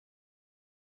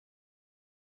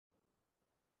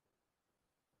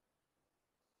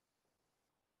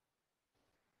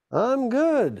I'm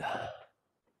good.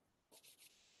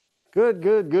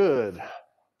 Good.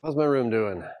 How's my room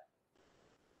doing?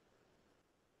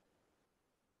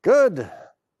 Good.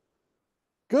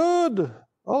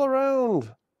 All around.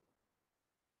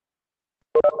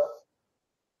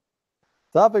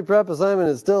 Topic prep assignment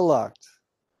is still locked.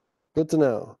 Good to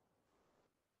know.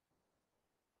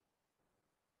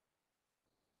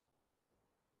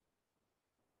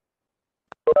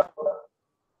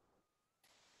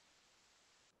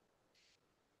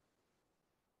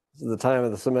 This is the time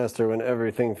of the semester when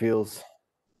everything feels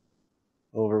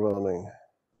overwhelming.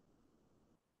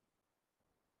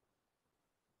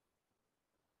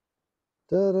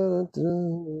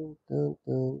 Oh,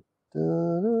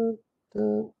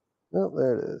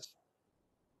 there it is.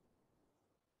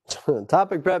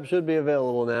 Topic prep should be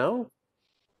available now.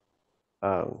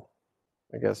 I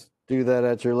guess do that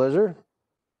at your leisure.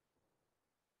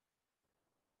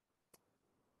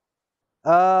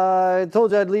 I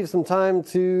told you I'd leave some time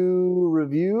to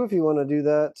review if you want to do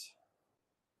that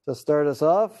to start us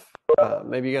off.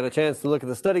 Maybe you got a chance to look at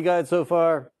the study guide so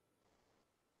far.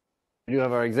 We do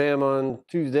have our exam on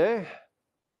Tuesday.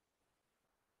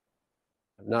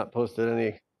 I've not posted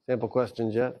any sample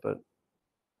questions yet, but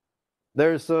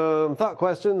there's some thought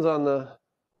questions on the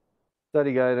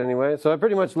study guide anyway. So I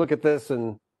pretty much look at this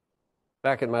and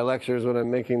back at my lectures when I'm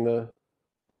making the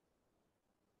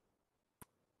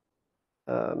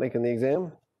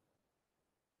exam.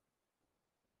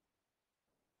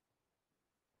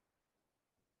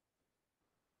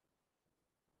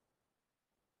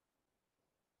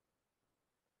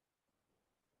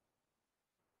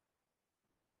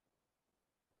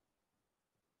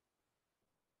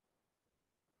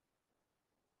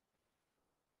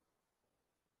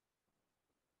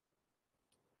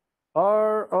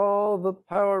 Are all the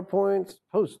PowerPoints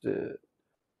posted?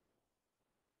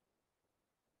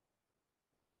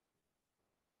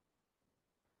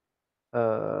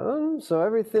 So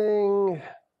everything,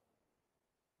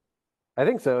 I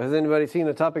think so. Has anybody seen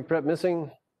a topic prep missing?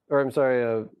 Or I'm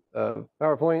sorry, a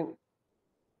PowerPoint?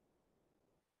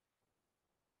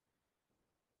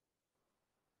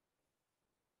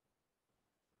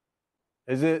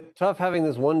 Is it tough having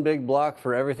this one big block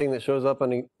for everything that shows up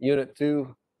on Unit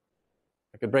 2?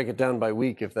 I could break it down by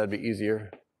week if that'd be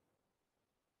easier. A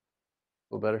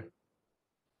little better.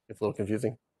 It's a little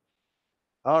confusing.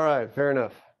 All right, fair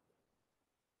enough.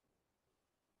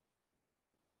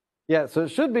 Yeah, so it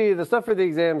should be, the stuff for the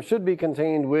exam should be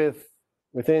contained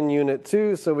within Unit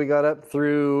 2. So we got up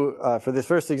through, for this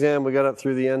first exam, we got up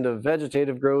through the end of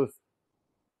vegetative growth.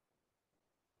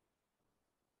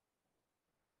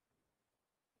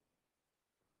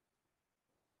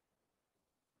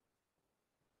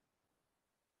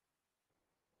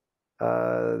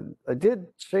 I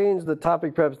did change the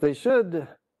topic preps. They should,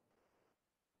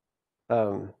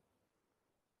 I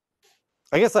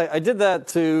guess I did that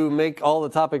to make all the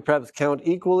topic preps count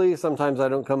equally. Sometimes I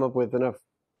don't come up with enough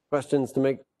questions to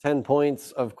make 10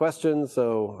 points of questions.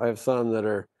 So I have some that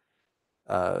are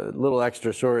a little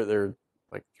extra short. They're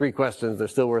like 3 questions. They're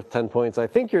still worth 10 points. I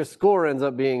think your score ends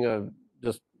up being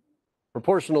just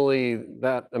proportionally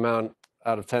that amount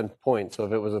out of 10 points. So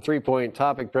if it was a 3-point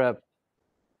topic prep,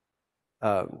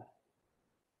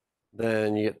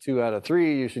 then you get 2 out of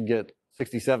 3. You should get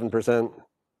 67%,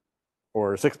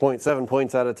 or 6.7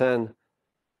 points out of 10.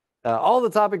 All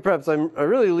the topic preps, I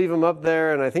really leave them up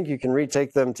there, and I think you can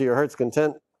retake them to your heart's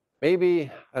content. Maybe,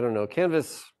 I don't know,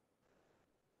 Canvas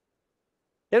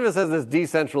has this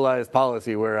decentralized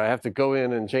policy where I have to go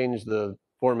in and change the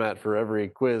format for every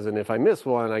quiz, and if I miss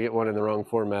one, I get one in the wrong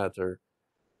format. Or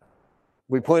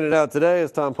we pointed out today,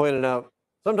 as Tom pointed out,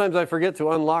 sometimes I forget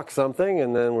to unlock something,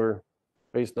 and then we're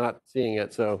faced not seeing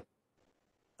it. So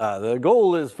the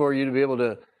goal is for you to be able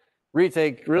to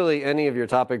retake really any of your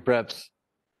topic preps,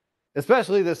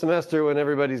 especially this semester when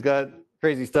everybody's got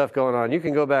crazy stuff going on. You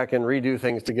can go back and redo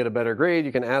things to get a better grade.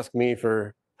 You can ask me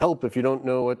for help if you don't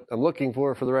know what I'm looking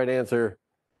for the right answer.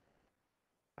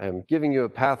 I am giving you a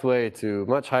pathway to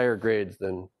much higher grades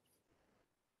than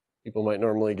people might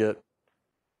normally get,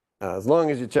 as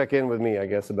long as you check in with me, I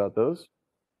guess, about those.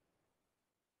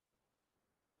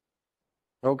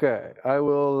 Okay,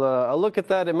 I'll look at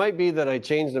that. It might be that I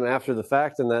changed them after the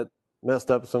fact and that messed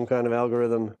up some kind of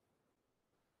algorithm.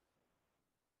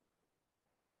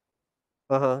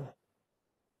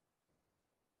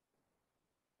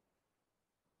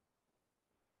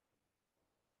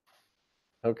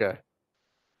 Okay.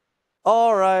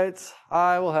 All right,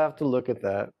 I will have to look at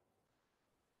that.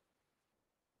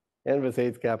 Canvas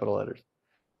hates capital letters.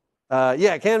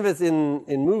 Yeah, Canvas in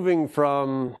moving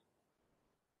from,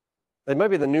 It might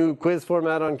be the new quiz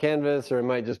format on Canvas, or it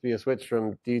might just be a switch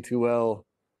from D2L.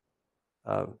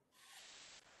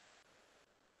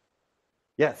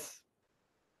 Yes,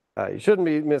 you shouldn't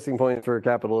be missing points for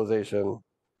capitalization,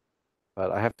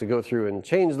 but I have to go through and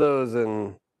change those,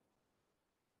 and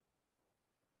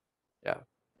yeah.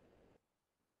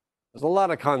 There's a lot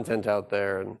of content out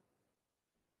there, and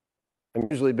I'm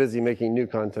usually busy making new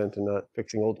content and not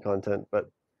fixing old content, but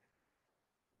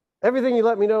everything you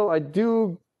let me know, I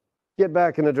do get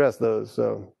back and address those.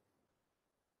 So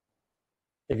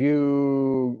if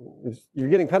you're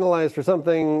getting penalized for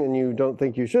something and you don't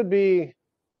think you should be,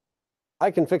 I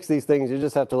can fix these things. You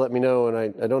just have to let me know, and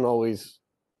I'm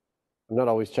not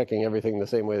always checking everything the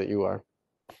same way that you are.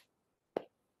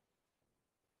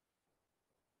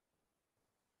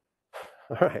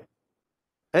 All right.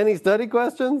 Any study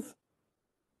questions?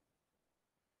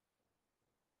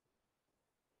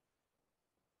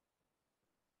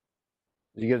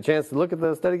 Did you get a chance to look at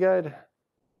the study guide?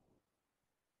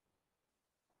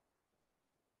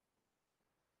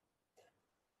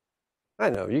 I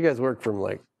know, you guys work from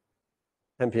like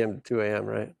 10 p.m. to 2 a.m.,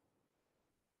 right?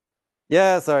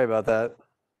 Yeah, sorry about that.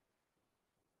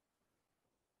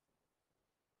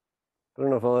 I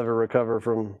don't know if I'll ever recover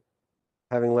from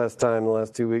having less time the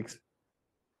last 2 weeks.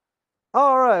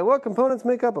 All right, what components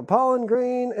make up a pollen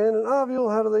grain and an ovule?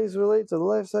 How do these relate to the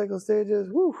life cycle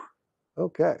stages? Woo,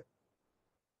 okay.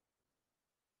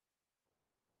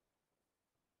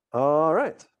 All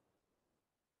right.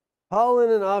 Pollen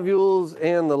and ovules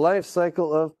and the life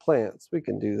cycle of plants. We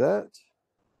can do that.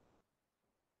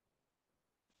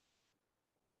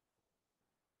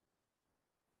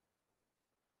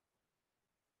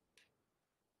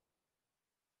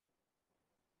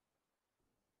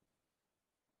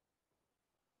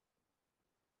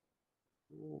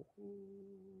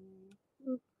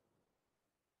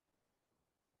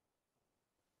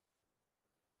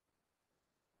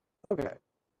 Okay.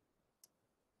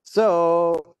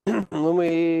 So when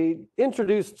we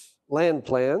introduced land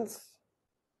plants,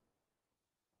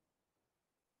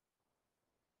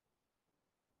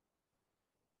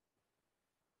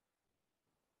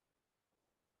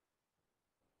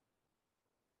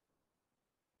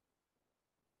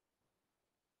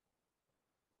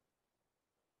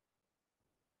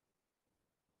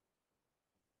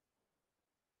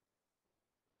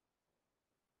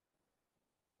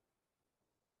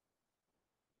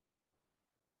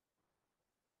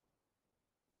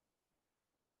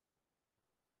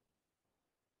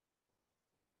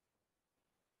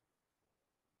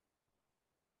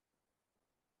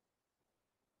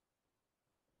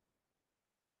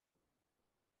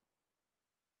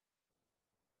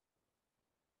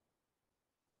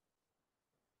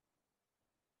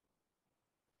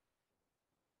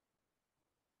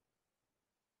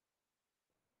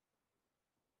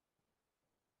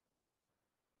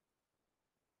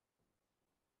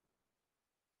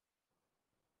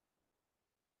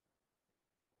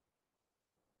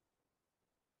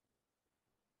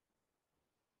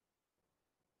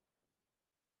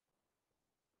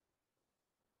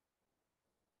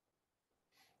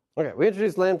 okay, we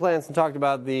introduced land plants and talked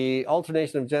about the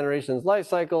alternation of generations life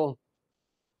cycle,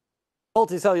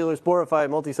 multicellular sporophyte,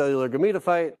 multicellular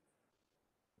gametophyte,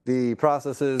 the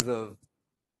processes of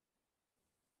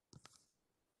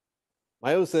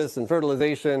meiosis and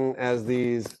fertilization as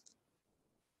these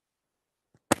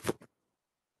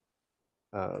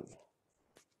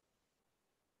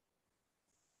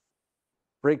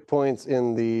breakpoints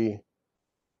in the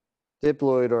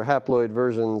diploid or haploid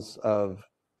versions of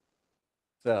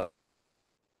cells.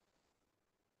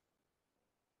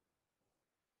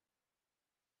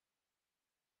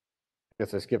 I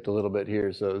guess I skipped a little bit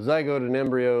here. So zygote and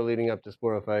embryo leading up to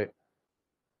sporophyte.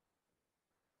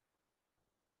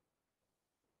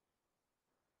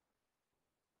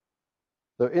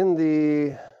 So in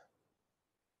the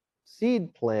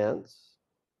seed plants,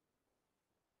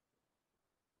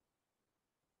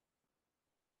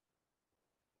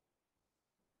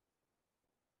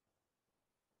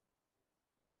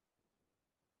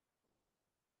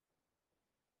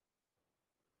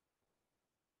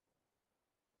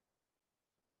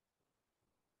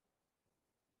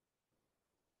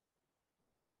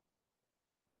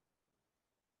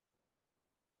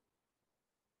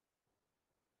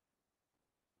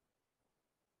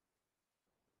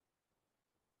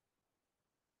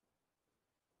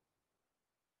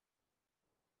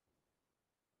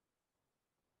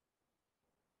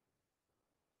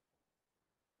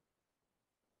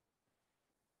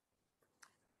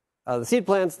 the seed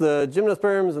plants, the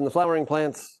gymnosperms and the flowering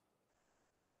plants,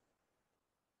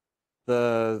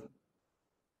 the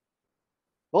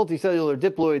multicellular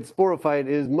diploid sporophyte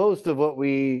is most of what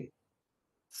we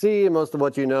see and most of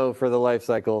what you know for the life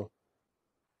cycle.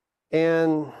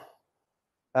 And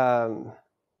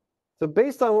so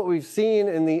based on what we've seen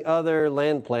in the other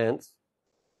land plants,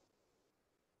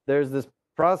 there's this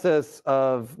process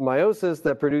of meiosis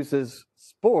that produces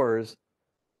spores.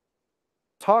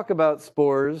 Talk about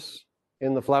spores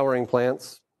in the flowering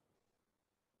plants,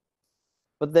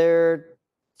 but they're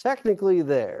technically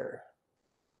there.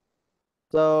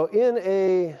 So in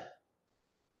a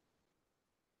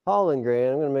pollen grain,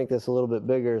 I'm going to make this a little bit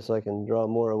bigger so I can draw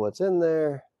more of what's in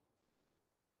there.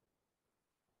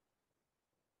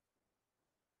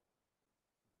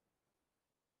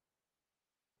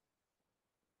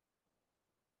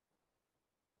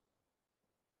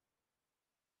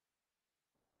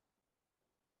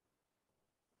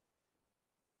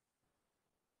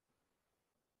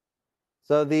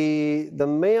 So the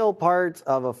male part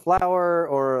of a flower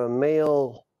or a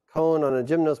male cone on a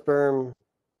gymnosperm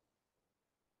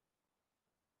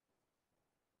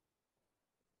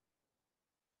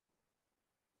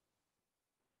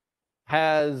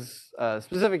has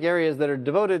specific areas that are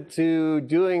devoted to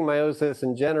doing meiosis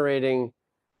and generating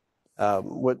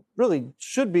what really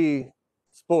should be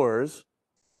spores.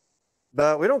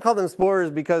 But we don't call them spores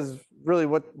because really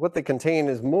what they contain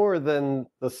is more than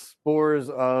the spores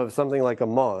of something like a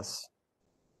moss.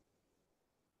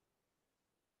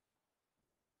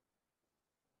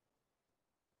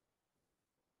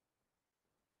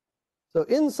 So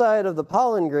inside of the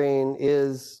pollen grain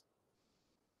is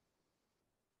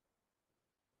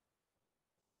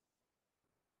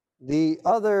the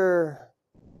other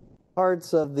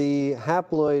parts of the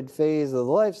haploid phase of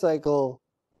the life cycle.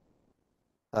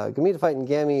 Gametophyte and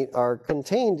gamete are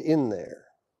contained in there.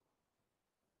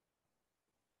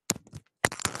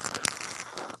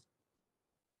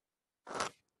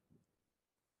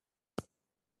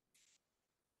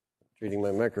 Treating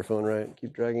my microphone right,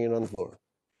 keep dragging it on the floor.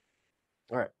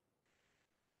 All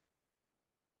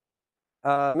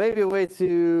right. Maybe a way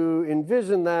to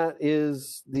envision that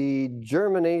is the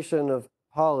germination of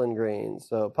pollen grains.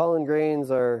 So pollen grains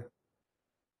are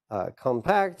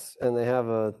compact and they have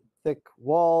a thick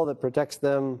wall that protects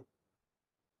them.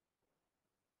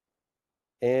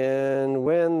 And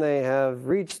when they have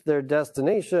reached their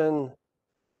destination,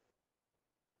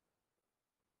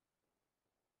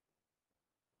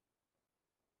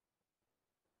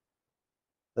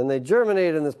 then they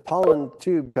germinate and this pollen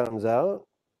tube comes out.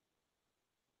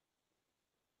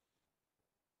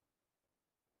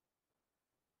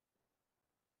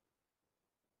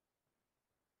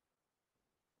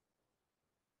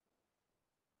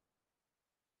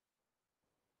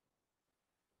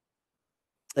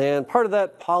 And part of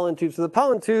that pollen tube, so the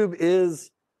pollen tube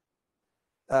is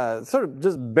sort of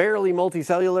just barely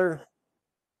multicellular,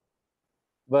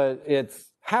 but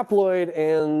it's haploid,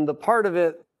 and the part of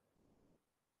it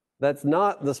that's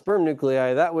not the sperm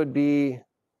nuclei, that would be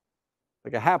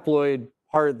like a haploid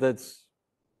part that's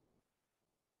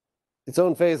its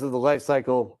own phase of the life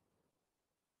cycle.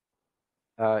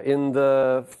 In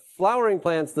the flowering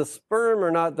plants, the sperm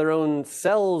are not their own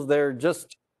cells, they're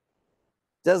just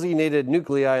designated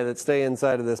nuclei that stay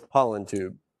inside of this pollen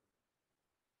tube.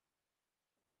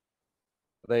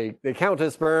 They count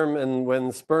as sperm, and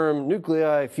when sperm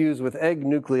nuclei fuse with egg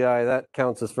nuclei, that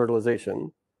counts as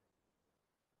fertilization.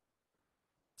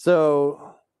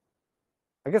 So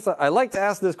I guess I like to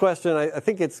ask this question. I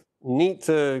think it's neat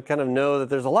to kind of know that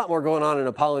there's a lot more going on in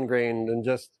a pollen grain than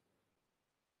just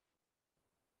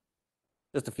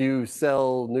a few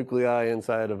cell nuclei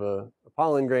inside of a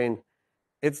pollen grain.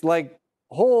 It's like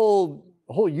a whole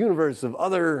universe of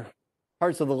other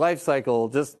parts of the life cycle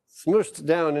just smooshed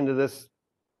down into this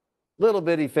little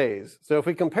bitty phase. So if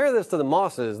we compare this to the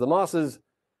mosses,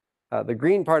 the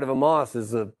green part of a moss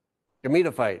is a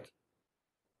gametophyte.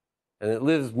 And it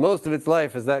lives most of its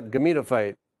life as that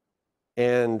gametophyte.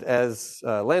 And as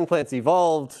land plants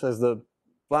evolved, as the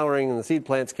flowering and the seed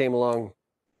plants came along,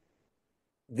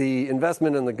 the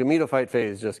investment in the gametophyte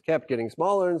phase just kept getting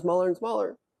smaller and smaller and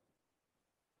smaller.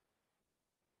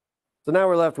 So now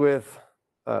we're left with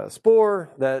a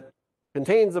spore that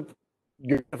contains a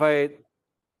gametophyte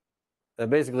that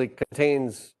basically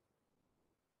contains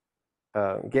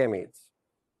gametes.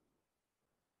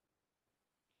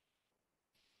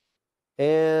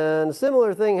 And a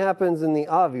similar thing happens in the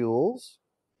ovules.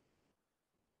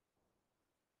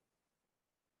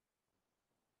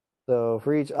 So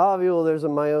for each ovule, there's a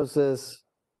meiosis.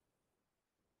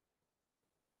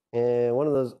 And one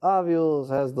of those ovules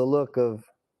has the look of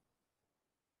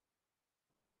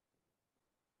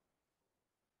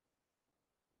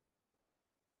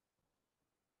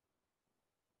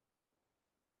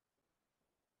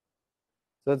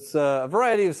So it's a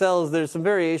variety of cells. There's some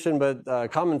variation,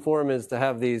 but common form is to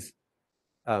have these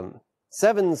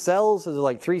 7 cells. So there's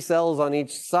like 3 cells on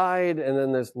each side, and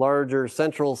then this larger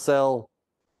central cell,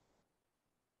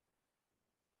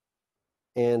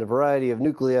 and a variety of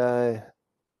nuclei.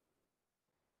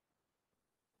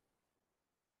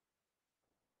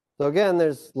 So again,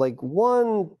 there's like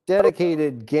one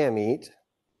dedicated gamete.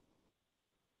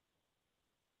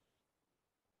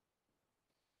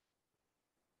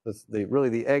 That's really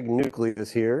the egg nucleus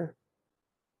here.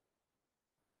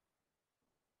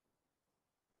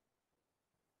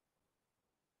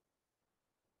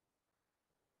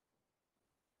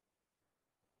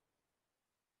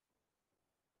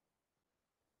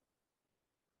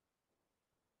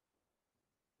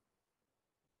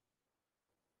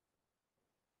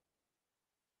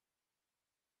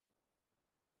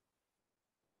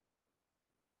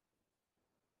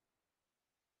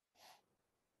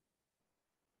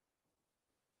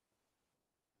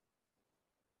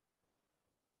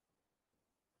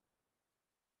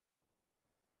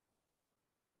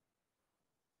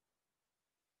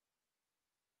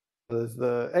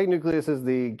 The egg nucleus is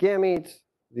the gamete.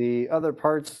 The other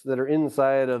parts that are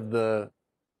inside of the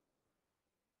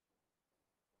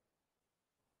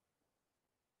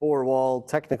spore wall,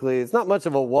 technically, it's not much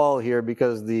of a wall here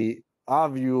because the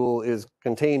ovule is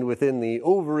contained within the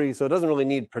ovary, so it doesn't really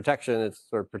need protection. It's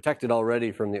sort of protected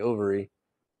already from the ovary.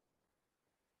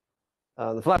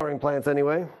 The flowering plants,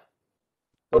 anyway.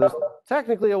 So there's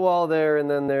technically a wall there, and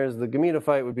then there's the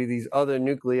gametophyte would be these other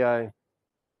nuclei.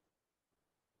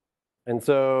 And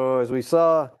so, as we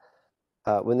saw,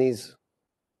 when these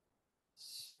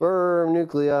sperm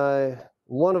nuclei,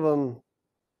 one of them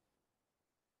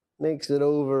makes it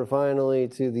over finally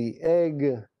to the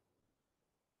egg.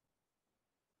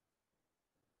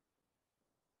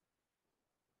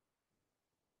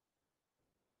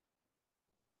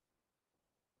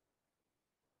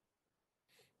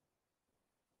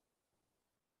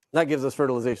 That gives us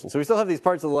fertilization. So we still have these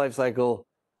parts of the life cycle,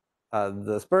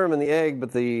 the sperm and the egg,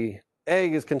 but the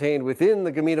egg is contained within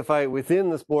the gametophyte,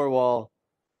 within the spore wall.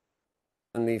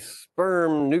 And the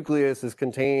sperm nucleus is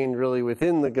contained really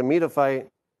within the gametophyte,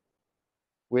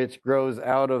 which grows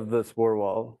out of the spore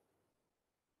wall.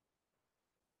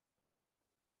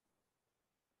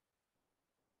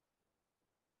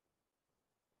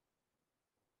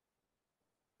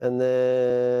 And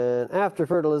then after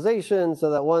fertilization, so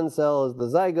that one cell is the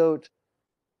zygote,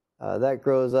 that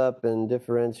grows up and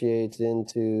differentiates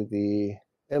into the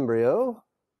embryo.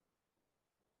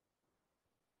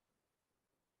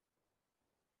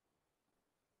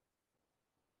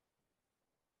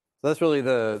 So that's really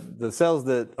the cells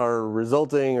that are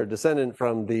resulting or descendant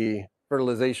from the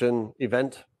fertilization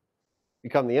event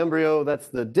become the embryo. That's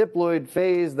the diploid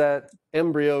phase. That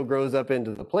embryo grows up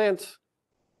into the plant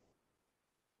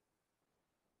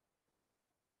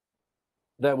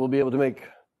that will be able to make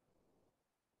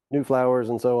new flowers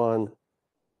and so on.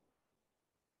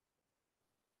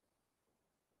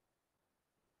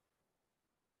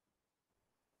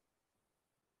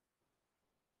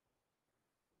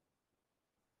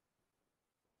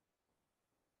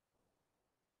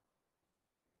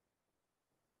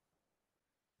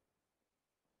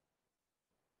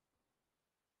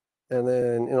 And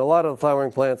then in a lot of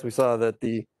flowering plants, we saw that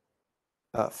the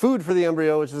food for the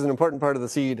embryo, which is an important part of the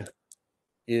seed,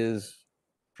 is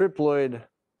triploid. How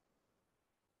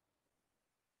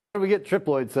do we get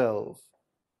triploid cells?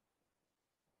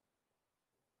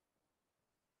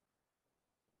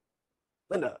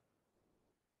 Linda.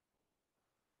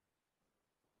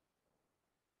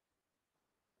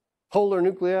 Polar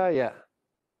nuclei, yeah.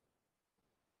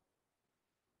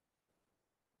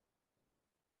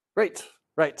 Great,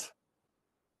 right.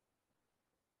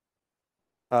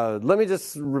 Let me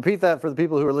just repeat that for the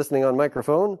people who are listening on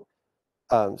microphone.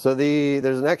 So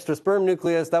there's an extra sperm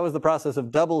nucleus. That was the process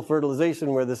of double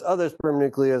fertilization, where this other sperm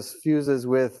nucleus fuses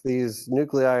with these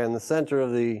nuclei in the center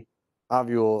of the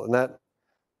ovule, and that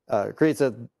creates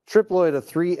a triploid, a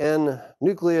 3N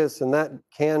nucleus, and that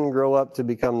can grow up to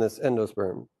become this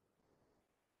endosperm.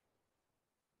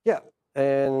 Yeah,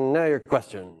 and now your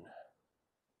question.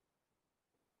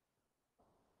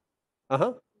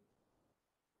 Uh-huh.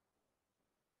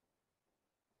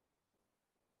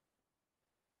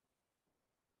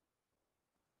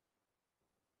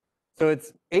 So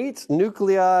it's 8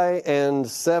 nuclei and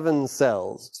 7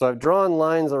 cells. So I've drawn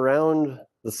lines around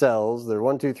the cells. There are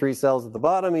 1, 2, 3 cells at the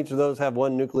bottom. Each of those have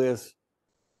 1 nucleus.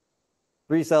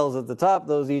 3 cells at the top.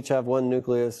 Those each have 1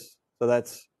 nucleus. So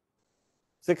that's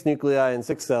 6 nuclei and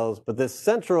 6 cells. But this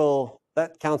central,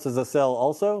 that counts as a cell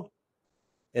also.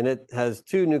 And it has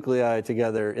 2 nuclei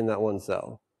together in that one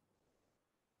cell.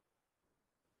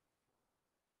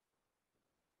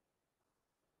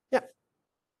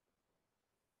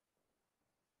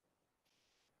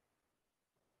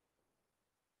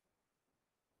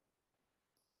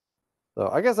 So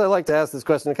I guess I like to ask this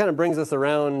question. It kind of brings us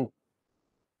around,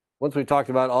 once we've talked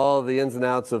about all the ins and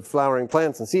outs of flowering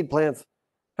plants and seed plants,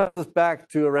 comes us back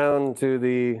to around to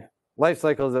the life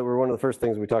cycles that were one of the first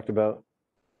things we talked about.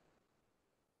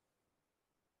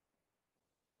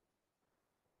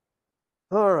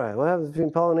 All right, what happens between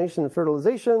pollination and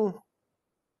fertilization?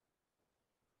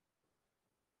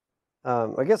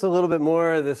 I guess a little bit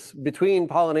more this between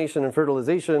pollination and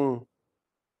fertilization.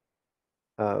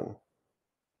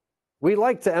 We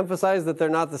like to emphasize that they're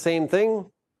not the same thing.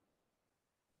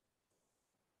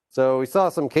 So we saw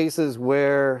some cases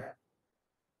where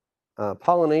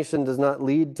pollination does not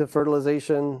lead to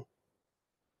fertilization.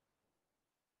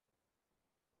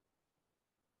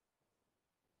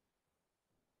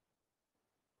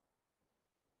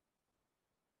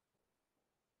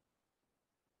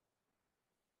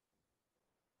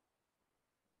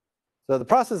 So the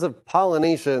process of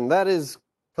pollination, that is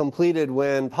completed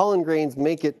when pollen grains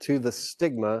make it to the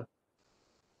stigma.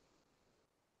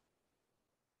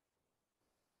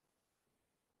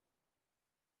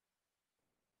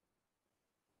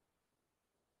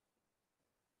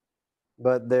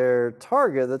 But their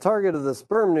target, the target of the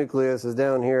sperm nucleus, is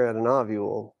down here at an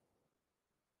ovule.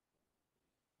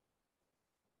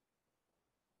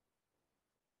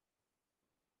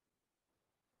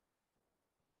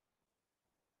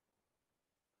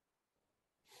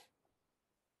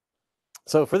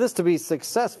 So for this to be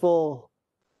successful,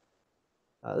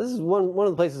 this is one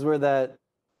of the places where that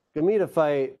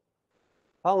gametophyte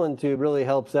pollen tube really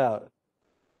helps out.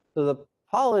 So the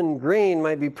pollen grain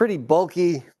might be pretty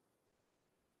bulky,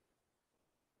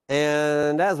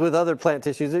 and as with other plant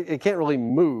tissues, it can't really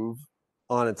move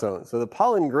on its own. So the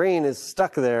pollen grain is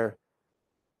stuck there,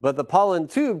 but the pollen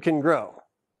tube can grow.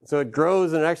 So it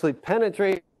grows and actually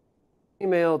penetrates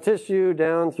female tissue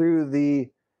down through the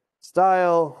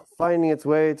style, finding its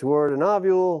way toward an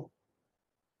ovule.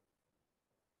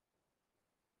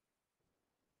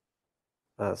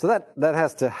 So that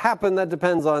has to happen. That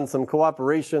depends on some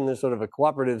cooperation. There's sort of a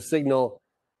cooperative signal.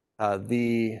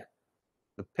 The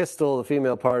pistil, the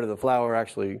female part of the flower,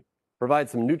 actually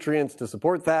provides some nutrients to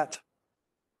support that.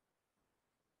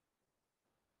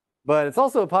 But it's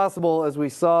also possible, as we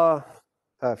saw,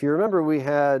 if you remember, we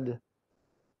had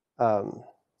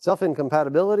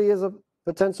self-incompatibility as a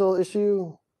potential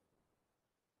issue.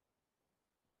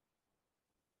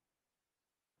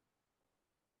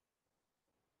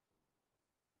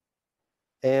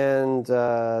 And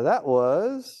that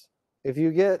was, if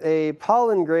you get a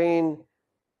pollen grain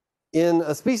in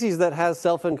a species that has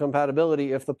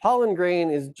self-incompatibility, if the pollen grain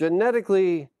is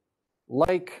genetically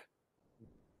like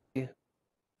the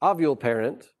ovule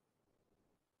parent,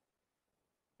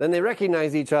 then they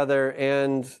recognize each other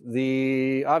and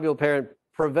the ovule parent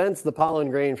prevents the pollen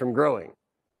grain from growing.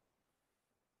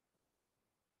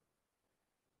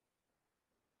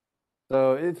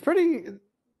 So it's pretty,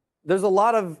 there's a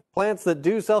lot of plants that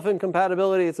do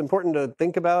self-incompatibility. It's important to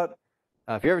think about.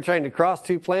 If you're ever trying to cross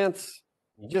two plants,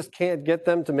 you just can't get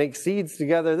them to make seeds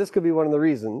together. This could be one of the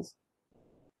reasons.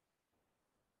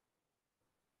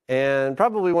 And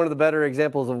probably one of the better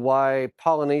examples of why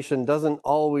pollination doesn't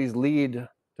always lead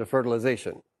to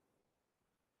fertilization.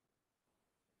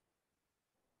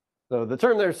 So the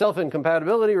term there,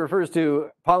 self-incompatibility, refers to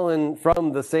pollen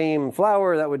from the same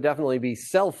flower. That would definitely be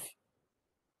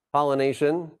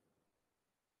self-pollination.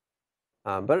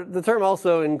 But the term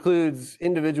also includes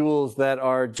individuals that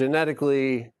are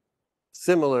genetically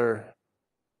similar.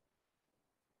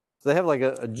 So they have like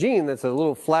a gene that's a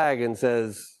little flag and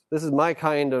says, this is my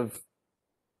kind of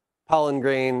pollen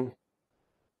grain.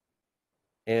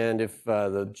 And if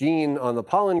the gene on the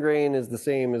pollen grain is the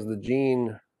same as the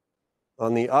gene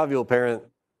on the ovule parent,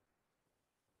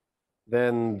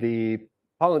 then the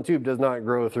pollen tube does not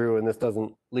grow through, and this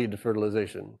doesn't lead to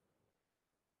fertilization.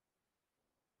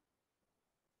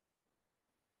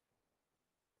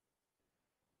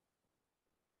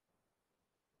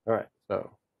 All right,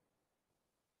 so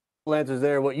answers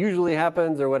there. What usually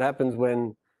happens, or what happens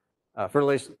when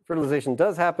fertilization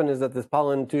does happen, is that this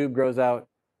pollen tube grows out.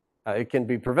 It can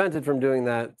be prevented from doing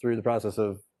that through the process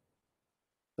of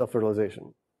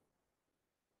self-fertilization.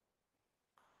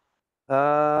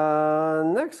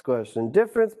 Next question.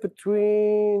 Difference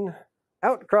between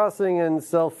outcrossing and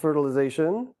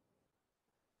self-fertilization.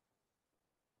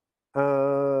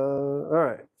 All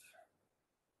right.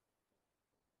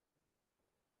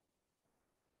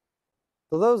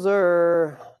 So those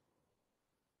are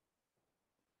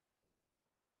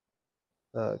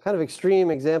kind of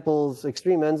extreme examples,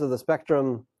 extreme ends of the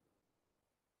spectrum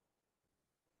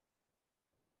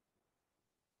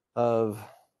of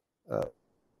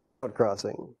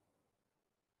outcrossing.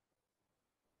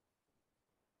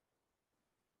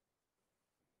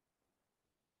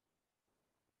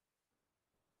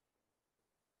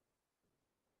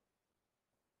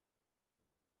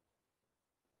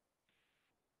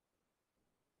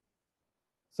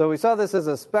 So we saw this as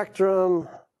a spectrum.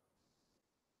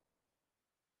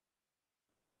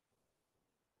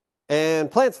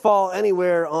 And plants fall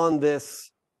anywhere on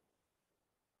this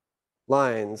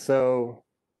line. So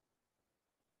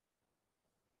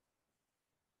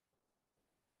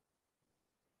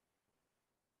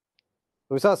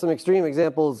we saw some extreme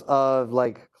examples of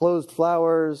like closed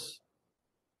flowers.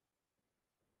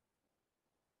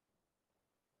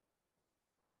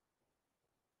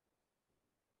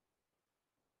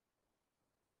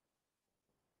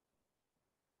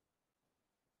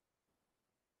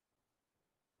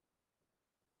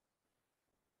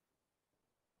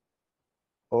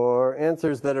 Or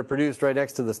answers that are produced right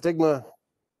next to the stigma.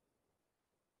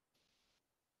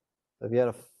 If you had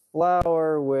a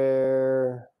flower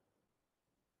where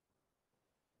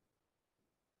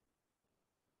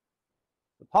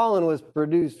the pollen was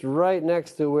produced right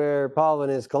next to where pollen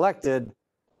is collected,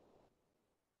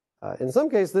 in some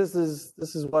case, this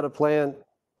is what a plant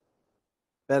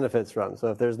benefits from. So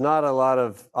if there's not a lot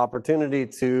of opportunity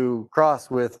to cross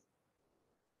with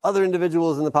other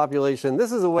individuals in the population,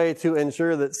 this is a way to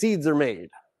ensure that seeds are made.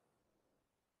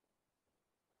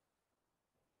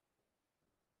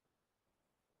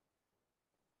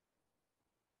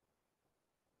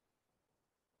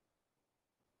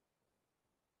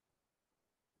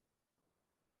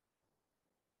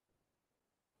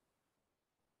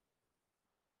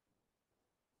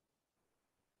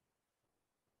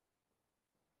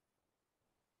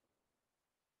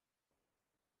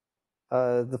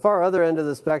 The far other end of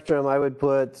the spectrum, I would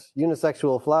put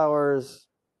unisexual flowers.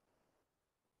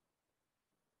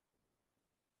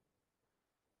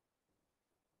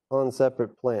 On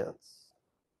separate plants.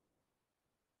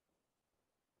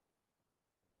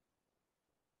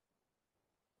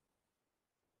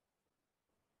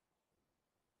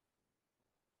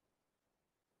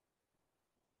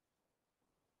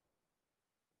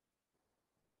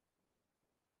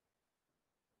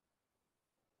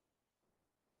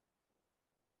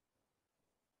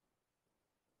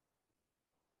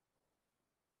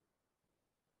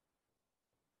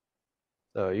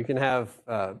 So you can have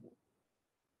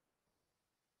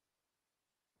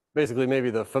basically maybe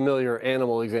the familiar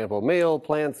animal example, male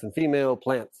plants and female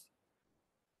plants.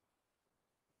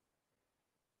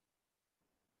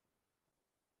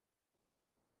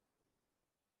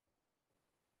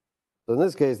 So in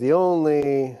this case, the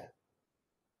only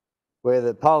way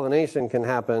that pollination can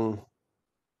happen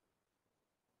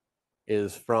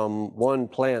is from one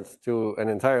plant to an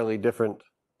entirely different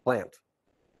plant.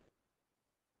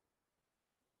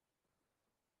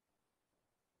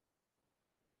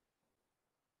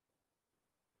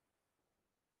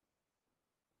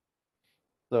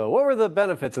 So what were the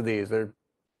benefits of these? They're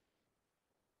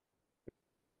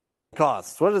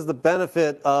costs. What is the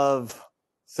benefit of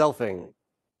selfing?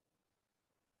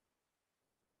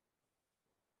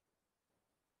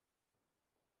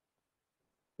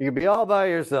 You can be all by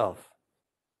yourself.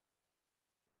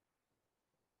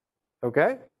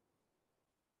 Okay?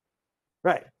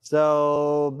 Right.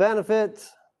 So benefit,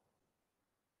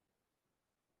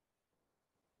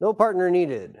 no partner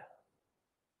needed.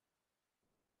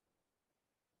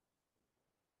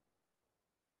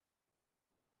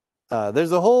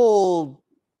 There's a whole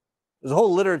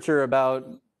literature about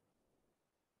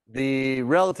the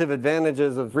relative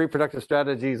advantages of reproductive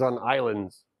strategies on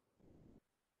islands.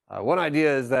 One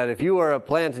idea is that if you are a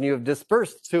plant and you have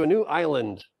dispersed to a new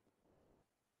island,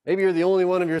 maybe you're the only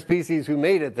one of your species who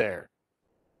made it there,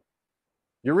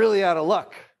 you're really out of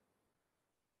luck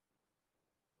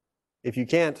if you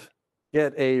can't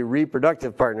get a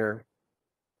reproductive partner.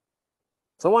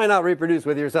 So why not reproduce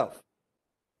with yourself?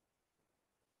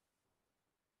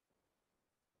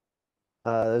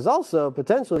 There's also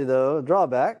potentially, though, a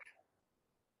drawback.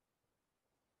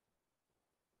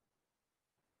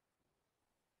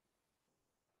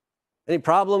 Any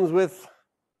problems with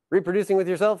reproducing with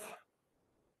yourself?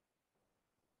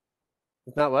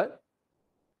 It's not what?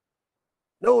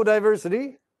 No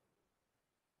diversity.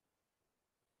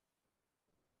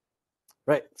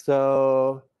 Right.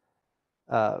 So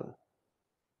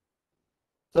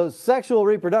sexual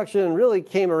reproduction really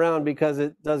came around because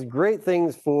it does great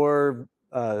things for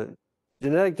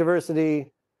genetic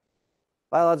diversity,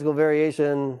 biological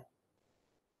variation.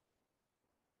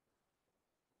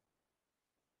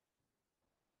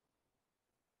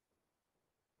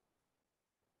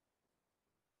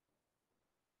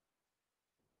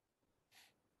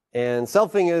 And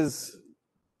selfing is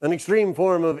an extreme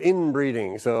form of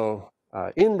inbreeding. So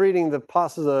inbreeding, the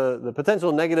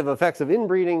potential negative effects of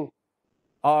inbreeding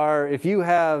are if you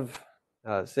have,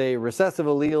 say, recessive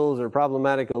alleles or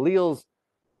problematic alleles,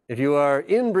 if you are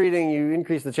inbreeding, you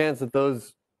increase the chance that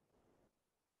those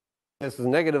as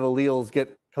negative alleles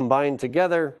get combined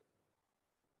together.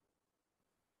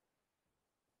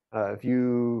 If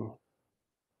you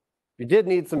did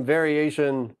need some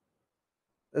variation,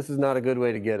 this is not a good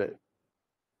way to get it.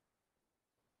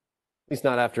 At least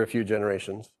not after a few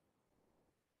generations.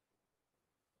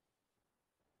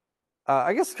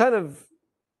 I guess kind of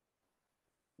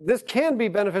this can be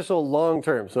beneficial long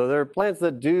term. So there are plants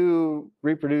that do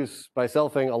reproduce by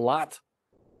selfing a lot.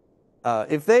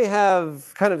 If they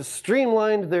have kind of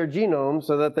streamlined their genome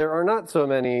so that there are not so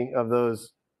many of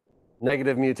those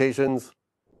negative mutations,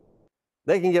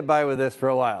 they can get by with this for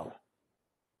a while.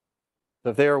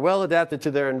 So if they are well adapted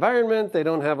to their environment, they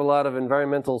don't have a lot of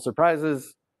environmental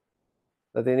surprises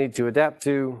that they need to adapt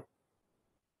to,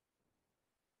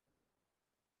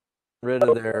 rid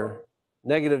of their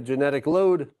negative genetic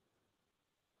load,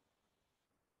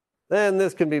 then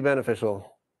this can be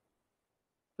beneficial.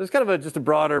 There's kind of just a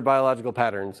broader biological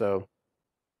pattern. So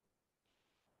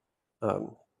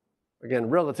again,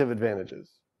 relative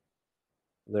advantages.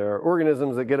 There are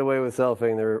organisms that get away with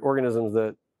selfing. There are organisms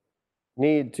that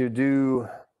need to do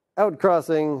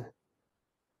outcrossing.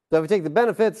 So if we take the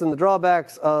benefits and the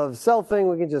drawbacks of selfing,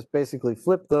 we can just basically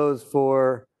flip those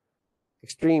for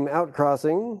extreme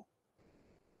outcrossing.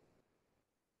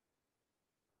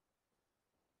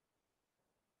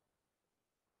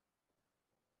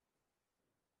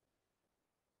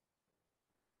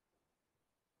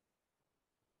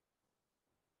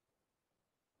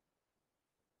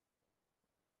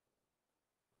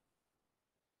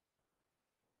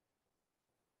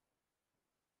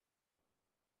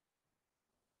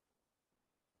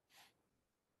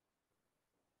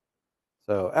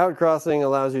 So outcrossing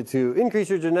allows you to increase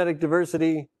your genetic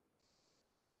diversity.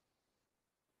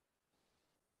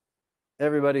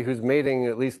 Everybody who's mating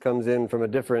at least comes in from a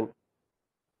different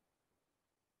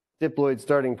diploid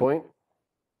starting point.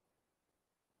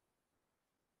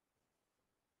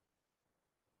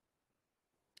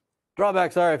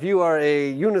 Drawbacks are if you are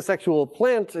a unisexual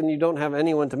plant and you don't have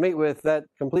anyone to mate with, that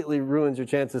completely ruins your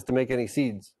chances to make any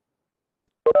seeds.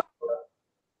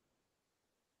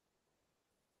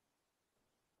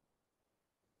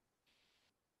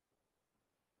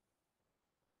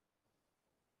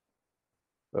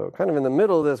 So kind of in the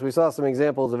middle of this, we saw some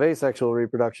examples of asexual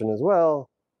reproduction as well.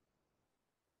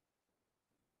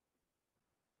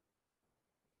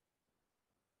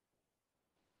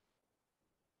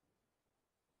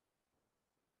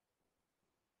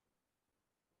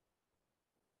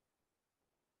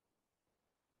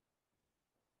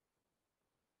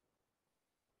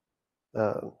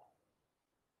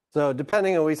 So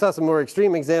depending on, we saw some more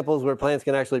extreme examples where plants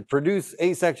can actually produce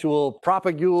asexual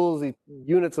propagules,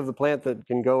 units of the plant that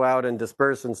can go out and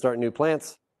disperse and start new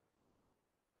plants.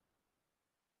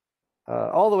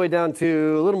 All the way down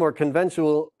to a little more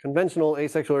conventional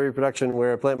asexual reproduction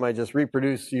where a plant might just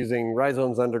reproduce using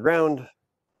rhizomes underground.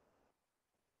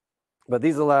 But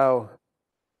these allow,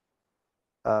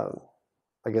 I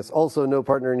guess, also no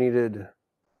partner needed,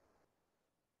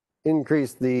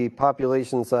 increase the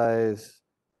population size.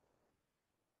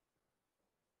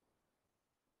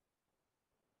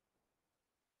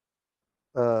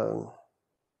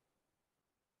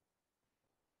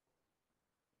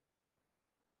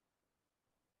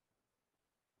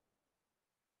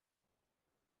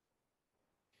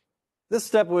 This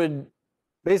step would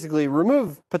basically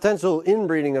remove potential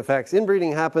inbreeding effects.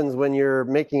 Inbreeding happens when you're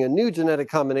making a new genetic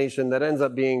combination that ends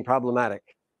up being problematic.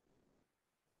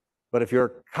 But if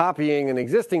you're copying an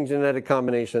existing genetic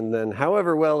combination, then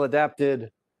however well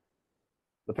adapted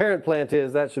the parent plant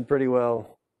is, that should pretty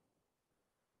well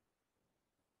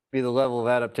be the level of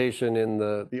adaptation in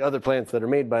the other plants that are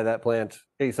made by that plant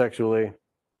asexually.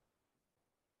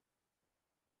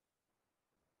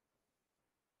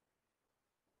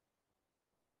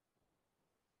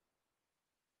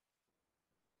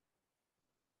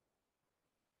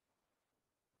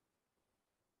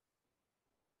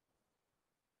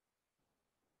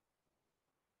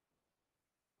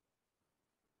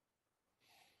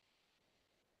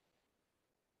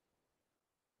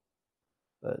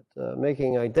 But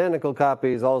making identical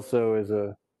copies also is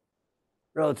a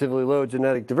relatively low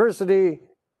genetic diversity.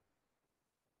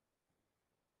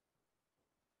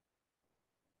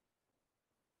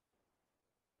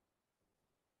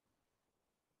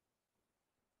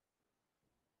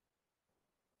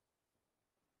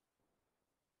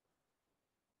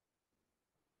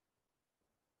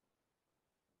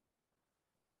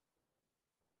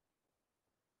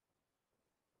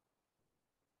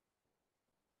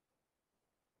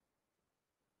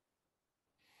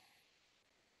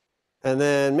 And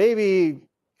then maybe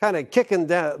kind of kicking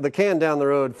the can down the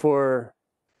road for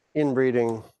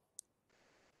inbreeding.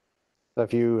 So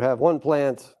if you have one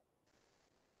plant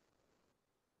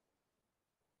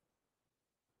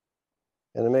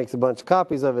and it makes a bunch of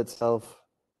copies of itself,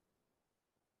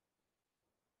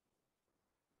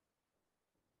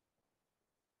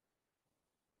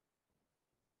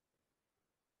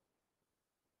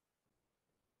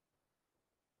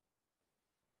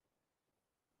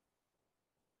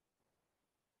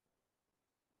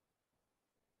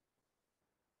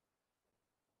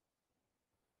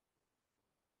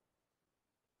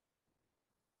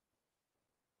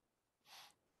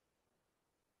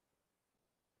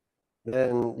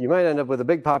 then you might end up with a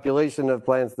big population of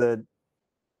plants that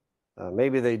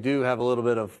maybe they do have a little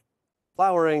bit of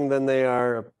flowering, then they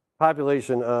are a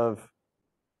population of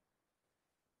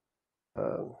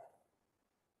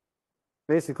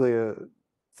basically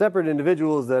separate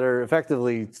individuals that are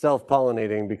effectively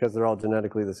self-pollinating because they're all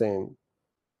genetically the same.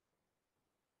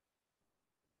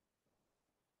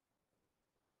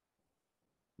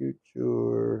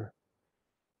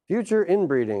 Future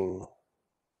inbreeding.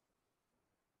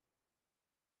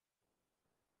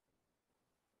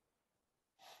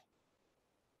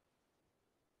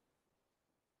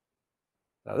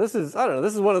 Now this is, I don't know,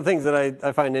 this is one of the things that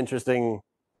I find interesting,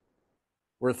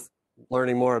 worth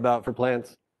learning more about for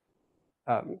plants.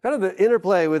 Kind of the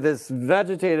interplay with this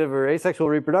vegetative or asexual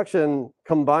reproduction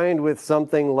combined with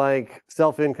something like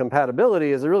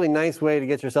self-incompatibility is a really nice way to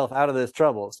get yourself out of this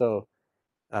trouble. So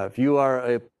if you are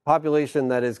a population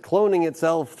that is cloning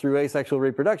itself through asexual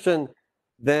reproduction,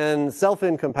 then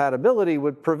self-incompatibility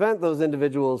would prevent those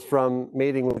individuals from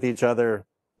mating with each other.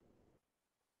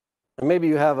 And maybe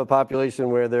you have a population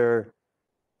where there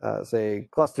are, say,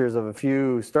 clusters of a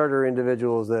few starter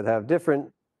individuals that have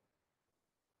different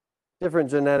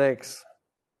genetics.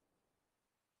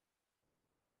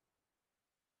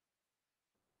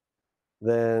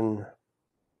 Then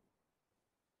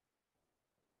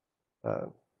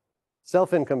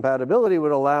self-incompatibility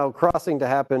would allow crossing to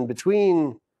happen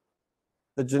between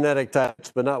the genetic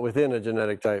types, but not within a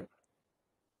genetic type.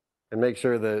 And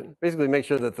basically make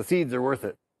sure that the seeds are worth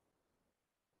it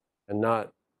and not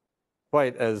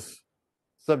quite as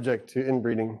subject to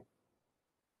inbreeding.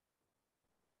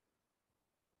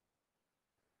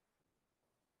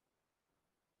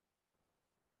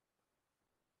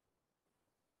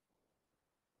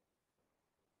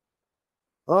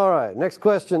 All right, next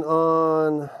question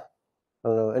on, I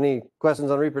don't know, any questions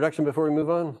on reproduction before we move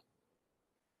on?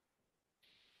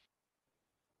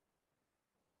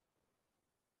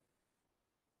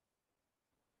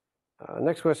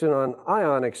 Next question on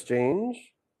ion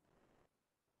exchange.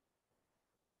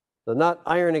 So not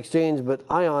iron exchange, but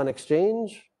ion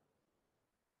exchange.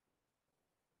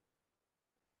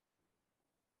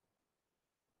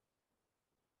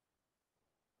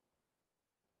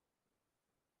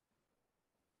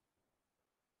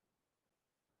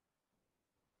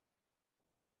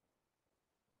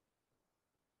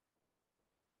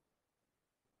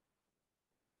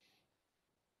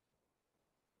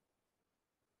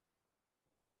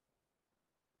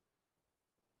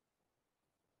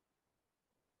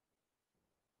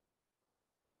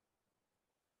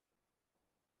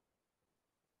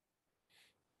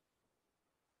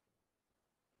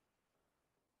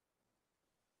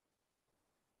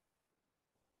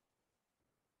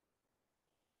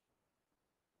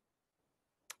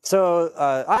 So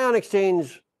ion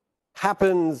exchange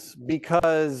happens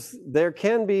because there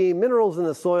can be minerals in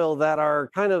the soil that are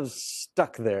kind of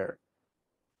stuck there.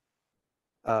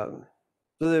 So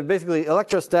they're basically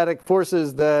electrostatic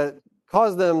forces that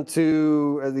cause them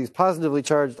to, these positively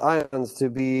charged ions, to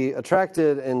be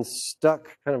attracted and stuck,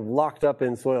 kind of locked up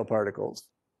in soil particles.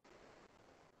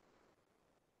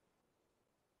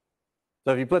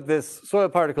 So if you put this soil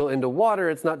particle into water,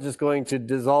 it's not just going to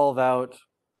dissolve out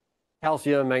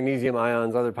calcium, magnesium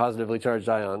ions, other positively charged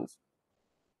ions.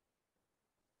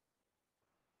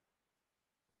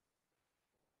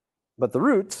 But the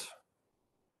roots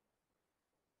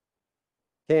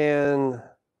can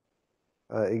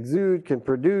exude, can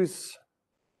produce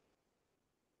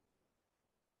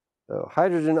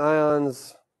hydrogen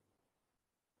ions,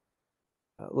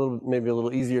 maybe a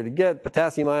little easier to get,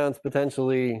 potassium ions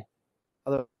potentially,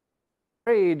 other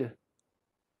trade.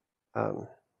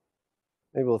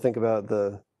 Maybe we'll think about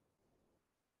the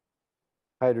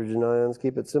hydrogen ions,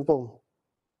 keep it simple.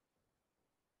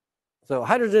 So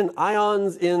hydrogen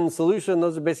ions in solution,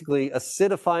 those are basically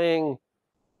acidifying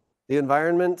the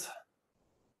environment.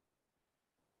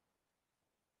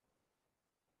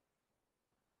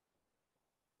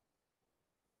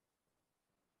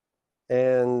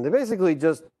 And they basically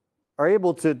just are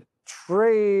able to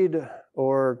trade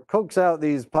or coax out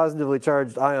these positively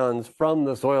charged ions from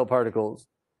the soil particles.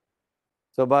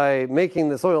 So by making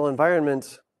the soil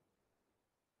environment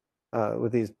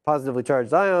with these positively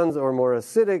charged ions or more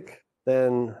acidic,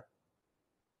 then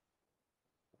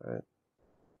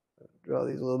draw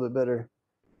these a little bit better.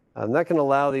 That can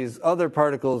allow these other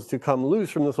particles to come loose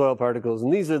from the soil particles,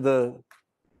 and these are the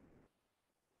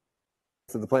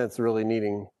plants are really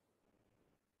needing.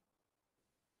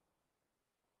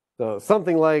 So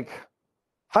something like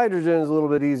hydrogen is a little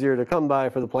bit easier to come by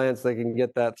for the plants. They can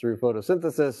get that through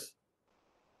photosynthesis,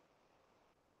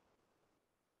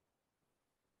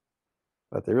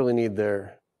 but they really need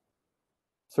their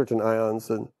certain ions.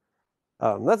 And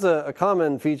that's a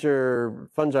common feature.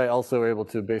 Fungi also are able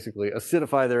to basically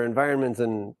acidify their environments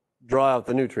and draw out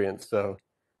the nutrients. So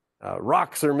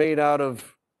rocks are made out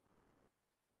of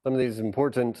some of these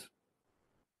important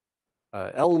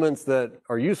elements that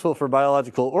are useful for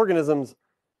biological organisms,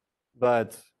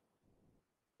 but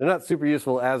they're not super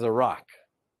useful as a rock.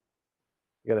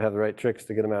 You got to have the right tricks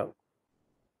to get them out.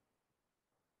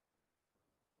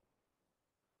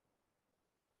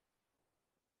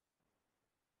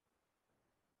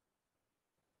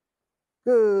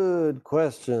 Good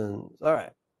questions. All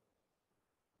right.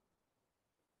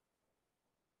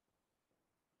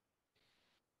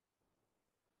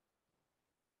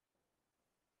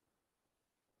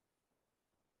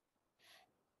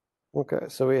 Okay,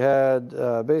 so we had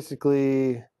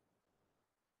basically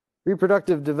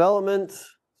reproductive development,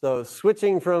 so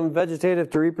switching from vegetative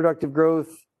to reproductive growth,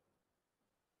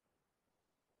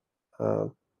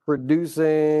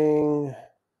 producing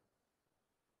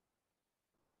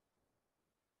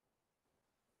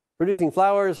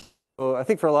flowers. So I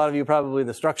think for a lot of you, probably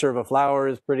the structure of a flower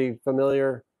is pretty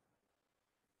familiar.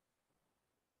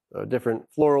 Different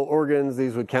floral organs,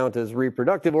 these would count as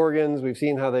reproductive organs. We've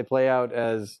seen how they play out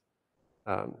as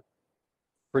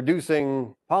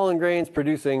producing pollen grains,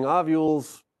 producing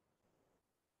ovules.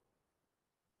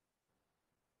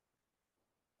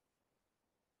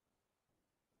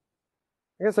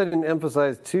 I guess I didn't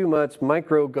emphasize too much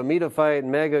microgametophyte,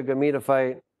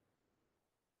 megagametophyte.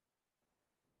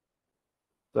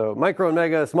 So micro and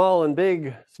mega, small and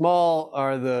big. Small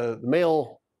are the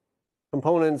male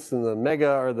components, and the mega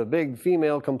are the big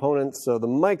female components. So the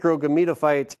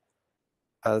microgametophyte,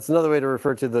 that's another way to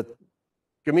refer to the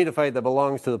gametophyte that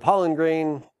belongs to the pollen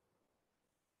grain.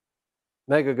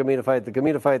 Megagametophyte, the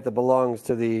gametophyte that belongs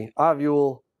to the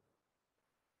ovule.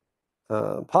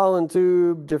 Pollen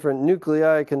tube, different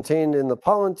nuclei contained in the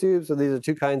pollen tube. So these are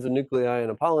two kinds of nuclei in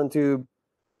a pollen tube.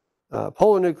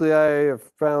 Polar nuclei are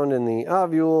found in the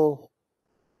ovule.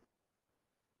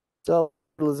 Cell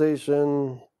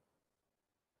fertilization.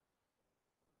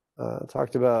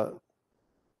 Talked about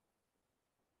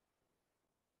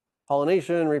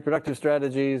pollination, reproductive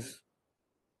strategies.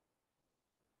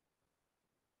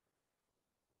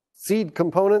 Seed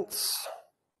components.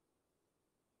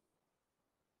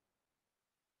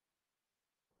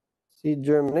 Seed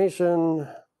germination.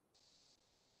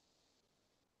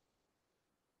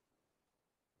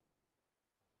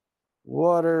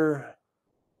 Water.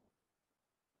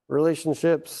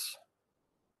 Relationships.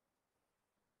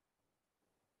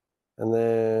 And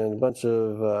then a bunch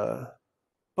of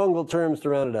fungal terms to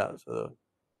round it out. So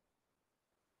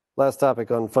last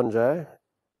topic on fungi.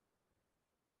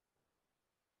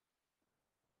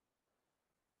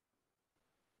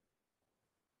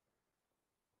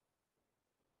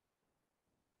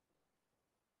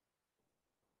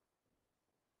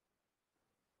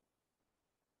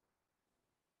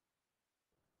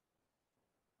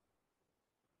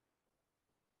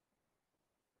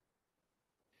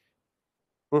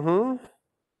 Mm-hmm.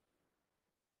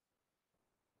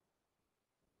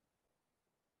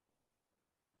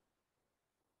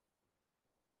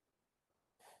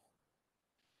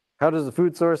 How does the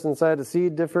food source inside a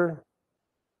seed differ?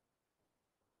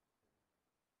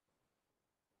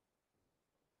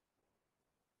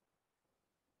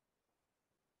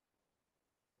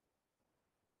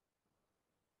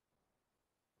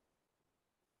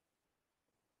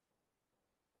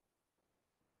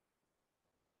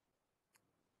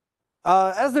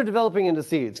 As they're developing into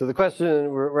seeds. So the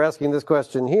question, we're asking this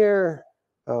question here,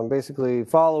 basically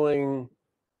following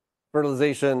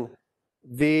fertilization,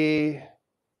 the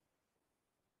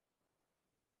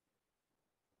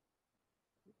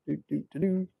so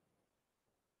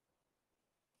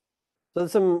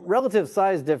there's some relative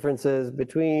size differences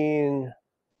between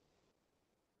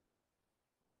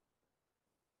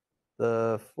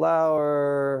the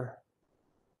flower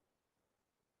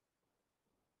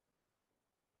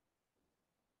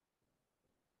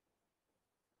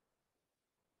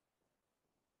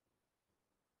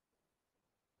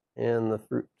and the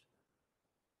fruit.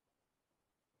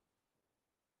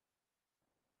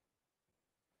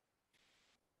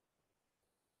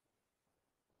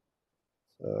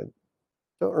 I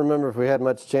don't remember if we had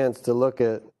much chance to look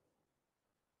at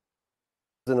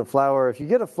in a flower. If you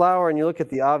get a flower and you look at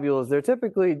the ovules, they're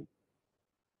typically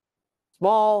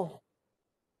small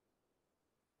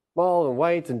and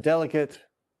white and delicate.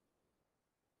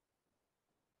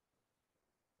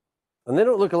 And they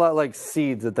don't look a lot like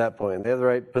seeds at that point. They have the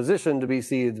right position to be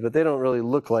seeds, but they don't really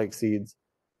look like seeds.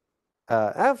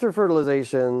 After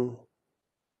fertilization,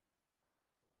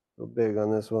 real big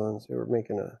on this one, so we're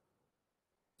making a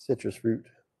citrus fruit.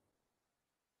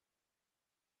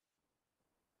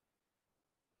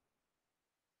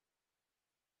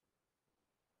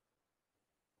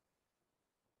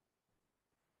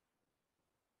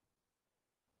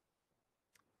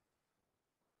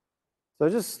 So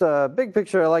just big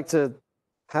picture, I like to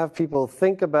have people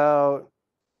think about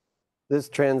this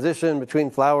transition between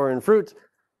flower and fruit.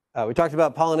 We talked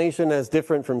about pollination as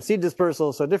different from seed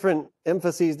dispersal, so different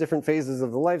emphases, different phases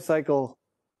of the life cycle.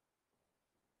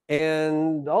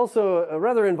 And also a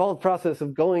rather involved process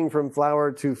of going from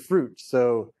flower to fruit.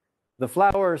 So the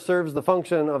flower serves the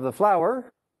function of the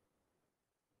flower,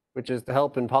 which is to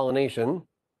help in pollination.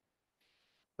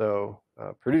 So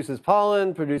produces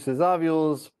pollen, produces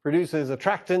ovules, produces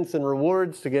attractants and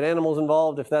rewards to get animals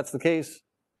involved if that's the case.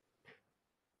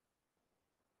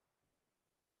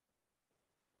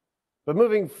 But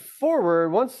moving forward,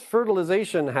 once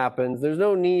fertilization happens, there's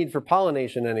no need for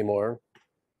pollination anymore.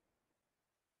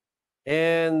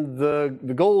 And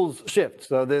the goals shift.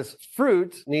 So this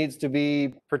fruit needs to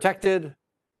be protected.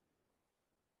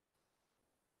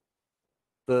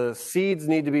 The seeds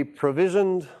need to be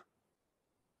provisioned.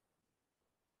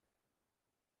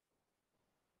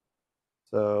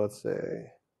 So let's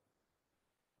say,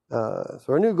 so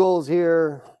our new goals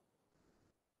here.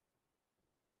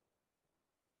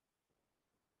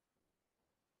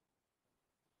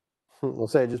 We'll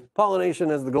say just pollination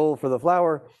as the goal for the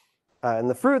flower. And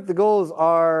the fruit, the goals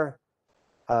are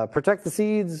protect the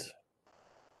seeds,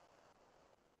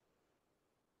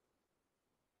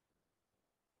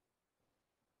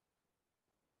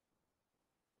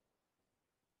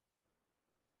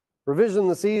 provision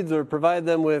the seeds or provide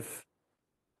them with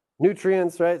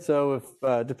nutrients, right? So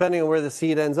if depending on where the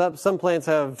seed ends up, some plants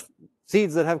have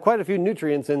seeds that have quite a few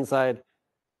nutrients inside,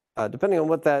 depending on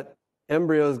what that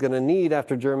embryo is going to need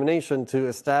after germination to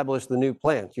establish the new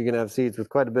plant. You can have seeds with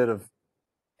quite a bit of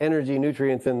energy,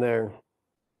 nutrients in there.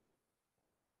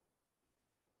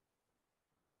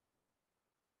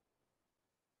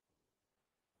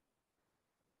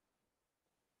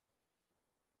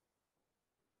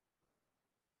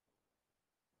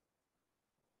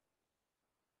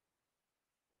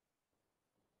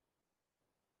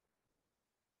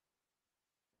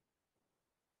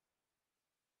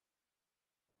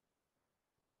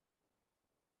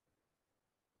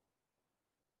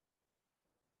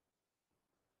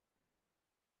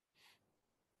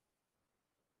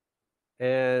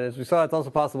 And as we saw, it's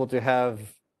also possible to have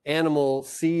animal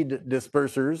seed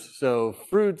dispersers. So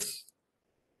fruits,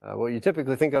 what you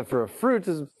typically think of for a fruit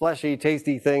is a fleshy,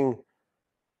 tasty thing.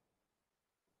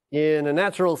 In a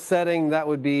natural setting, that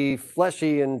would be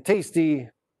fleshy and tasty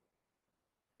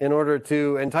in order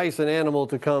to entice an animal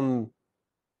to come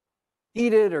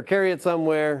eat it or carry it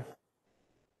somewhere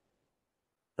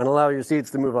and allow your seeds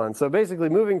to move on. So basically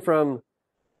moving from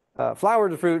flower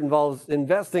to fruit involves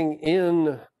investing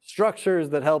in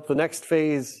structures that help the next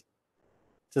phase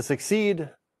to succeed.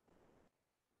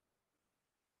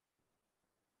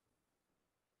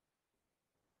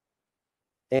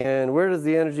 And where does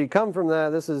the energy come from that?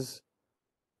 This is,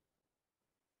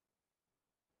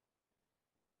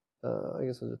 I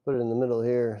guess I'll just put it in the middle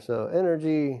here. So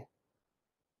energy.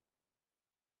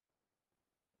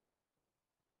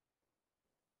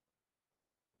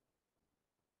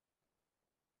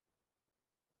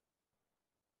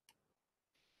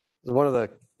 Is one of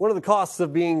the costs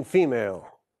of being female.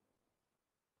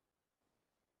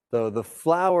 So the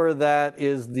flower that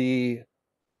is the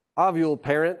ovule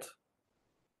parent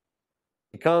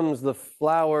becomes the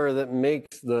flower that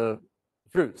makes the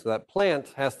fruit. So that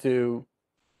plant has to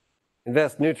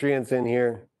invest nutrients in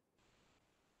here.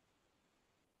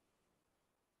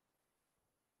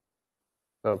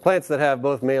 Plants that have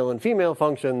both male and female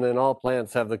function, then all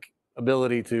plants have the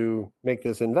ability to make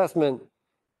this investment.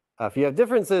 If you have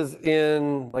differences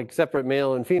in like separate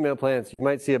male and female plants, you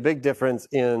might see a big difference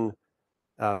in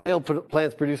male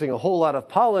plants producing a whole lot of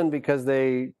pollen because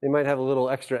they might have a little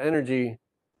extra energy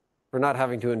for not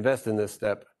having to invest in this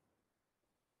step.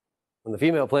 And the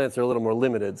female plants are a little more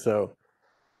limited. So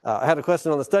I had a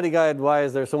question on the study guide, why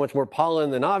is there so much more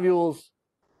pollen than ovules?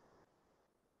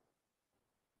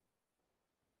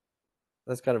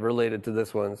 That's kind of related to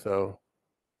this one. So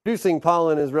producing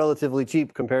pollen is relatively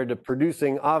cheap compared to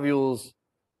producing ovules.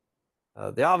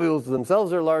 The ovules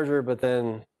themselves are larger, but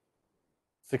then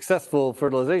successful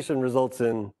fertilization results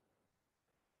in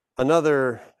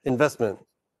another investment.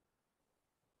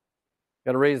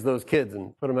 Got to raise those kids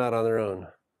and put them out on their own.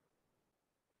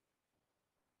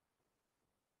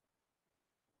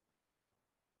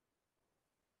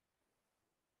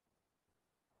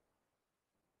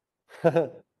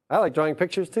 I like drawing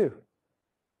pictures too.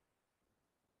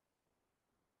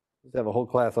 Let's have a whole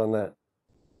class on that.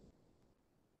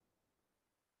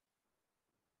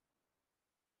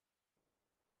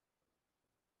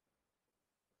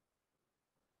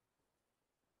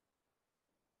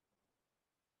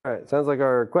 All right, sounds like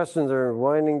our questions are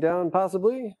winding down,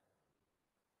 possibly.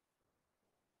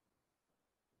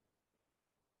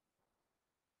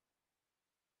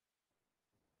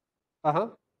 Uh-huh.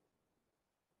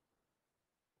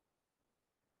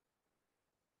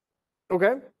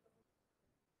 Okay.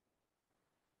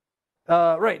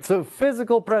 Right, so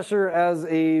physical pressure as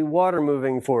a water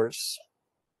moving force.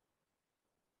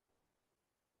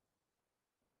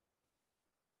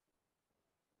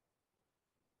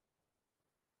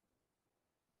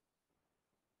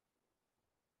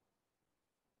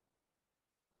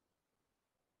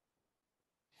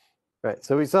 Right,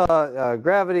 so we saw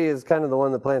gravity is kind of the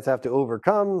one that plants have to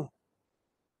overcome.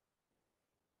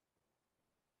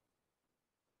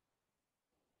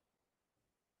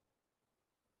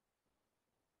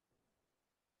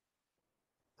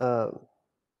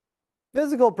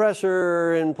 Physical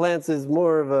pressure in plants is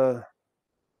more of a,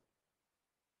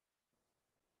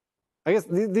 I guess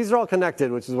these are all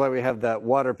connected, which is why we have that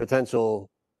water potential.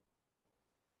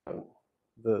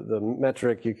 The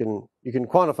metric you can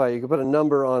quantify. You can put a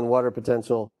number on water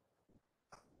potential.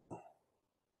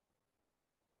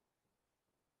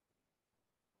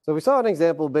 So we saw an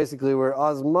example basically where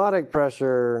osmotic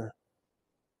pressure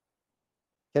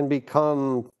can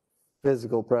become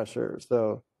physical pressure.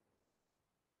 So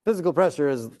physical pressure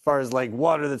as far as like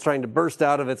water that's trying to burst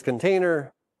out of its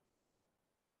container.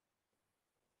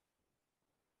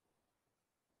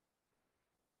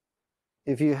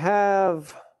 If you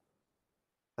have,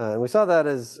 and we saw that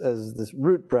as this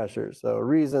root pressure. So a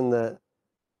reason that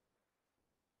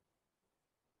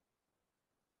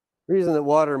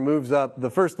water moves up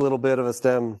the first little bit of a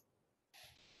stem.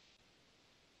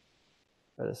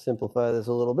 Try to simplify this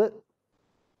a little bit.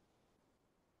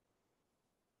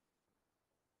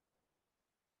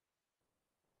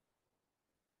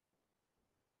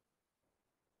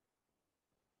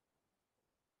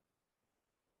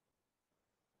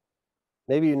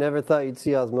 Maybe you never thought you'd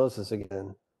see osmosis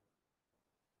again.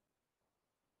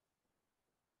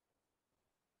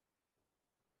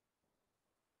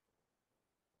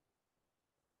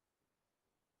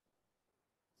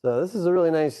 So this is a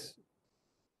really nice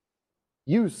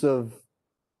use of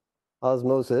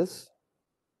osmosis.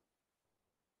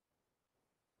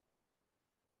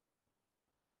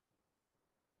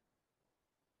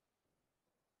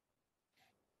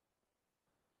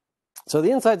 So the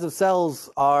insides of cells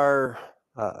are,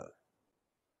 I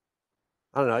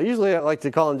don't know, usually I like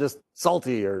to call them just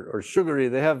salty or sugary.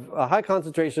 They have a high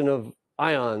concentration of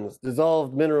ions,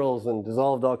 dissolved minerals, and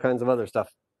dissolved all kinds of other stuff.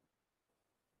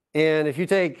 And if you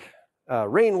take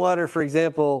rainwater, for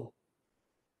example,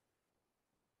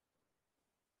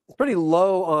 it's pretty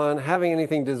low on having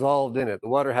anything dissolved in it. The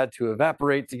water had to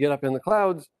evaporate to get up in the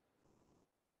clouds,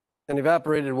 and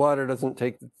evaporated water doesn't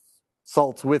take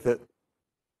salts with it.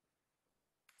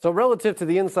 So relative to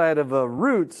the inside of a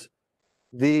root,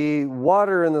 the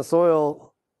water in the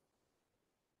soil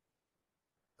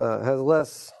is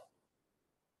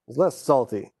less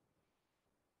salty.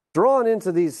 Drawn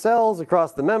into these cells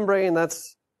across the membrane,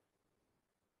 that's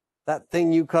that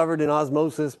thing you covered in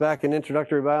osmosis back in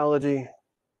introductory biology.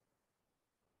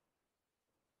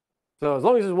 So as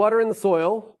long as there's water in the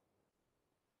soil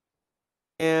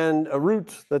and a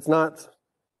root that's not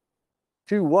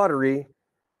too watery,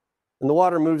 and the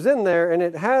water moves in there, and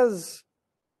it's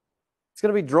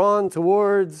going to be drawn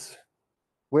towards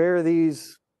where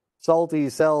these salty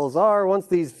cells are. Once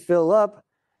these fill up,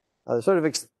 they're sort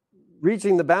of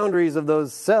reaching the boundaries of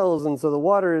those cells, and so the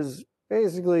water is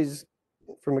basically,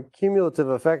 from a cumulative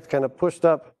effect, kind of pushed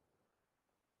up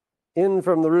in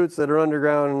from the roots that are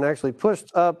underground and actually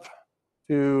pushed up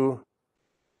to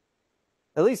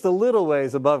at least a little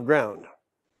ways above ground.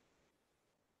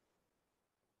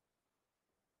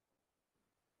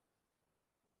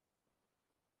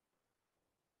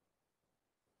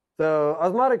 So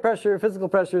osmotic pressure, physical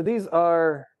pressure, these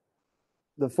are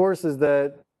the forces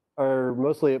that are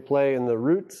mostly at play in the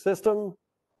root system.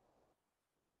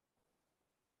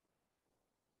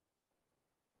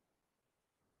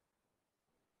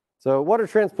 So water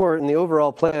transport in the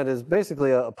overall plant is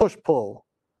basically a push-pull.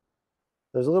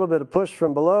 There's a little bit of push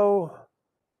from below.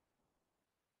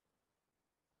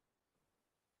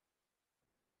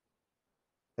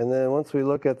 And then once we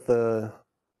look at the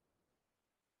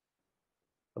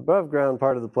above ground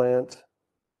part of the plant,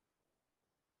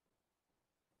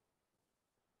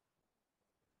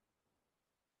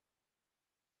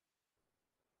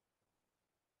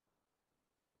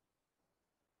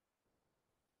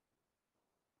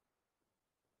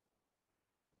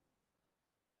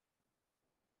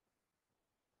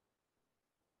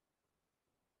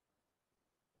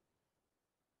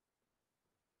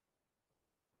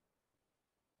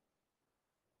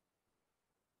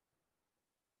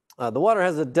 the water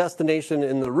has a destination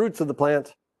in the roots of the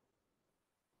plant.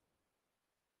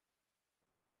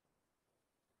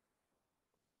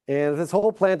 And if this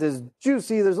whole plant is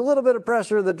juicy, there's a little bit of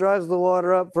pressure that drives the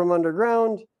water up from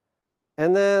underground.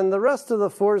 And then the rest of the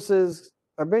forces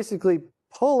are basically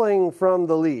pulling from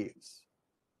the leaves.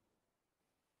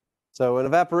 So when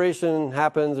evaporation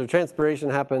happens or transpiration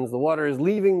happens, the water is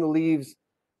leaving the leaves,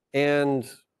 and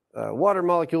water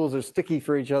molecules are sticky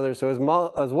for each other. So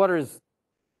as water is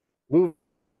moved,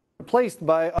 replaced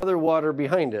by other water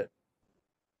behind it,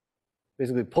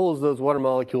 basically pulls those water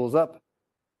molecules up.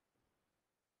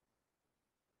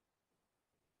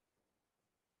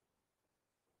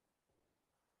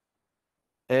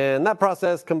 And that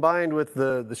process, combined with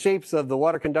the shapes of the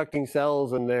water conducting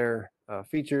cells and their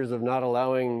features of not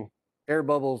allowing air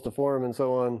bubbles to form and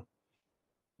so on,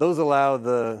 those allow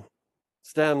the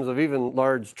stems of even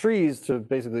large trees to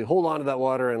basically hold on to that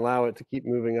water and allow it to keep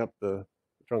moving up the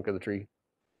trunk of the tree.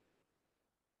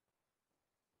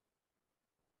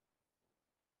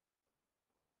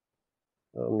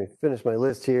 Let me finish my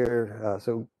list here.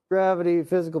 So gravity,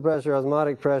 physical pressure,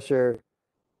 osmotic pressure,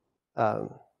 and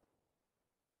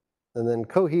then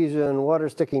cohesion, water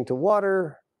sticking to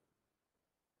water,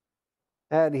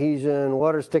 adhesion,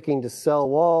 water sticking to cell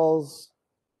walls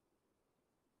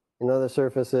and other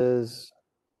surfaces.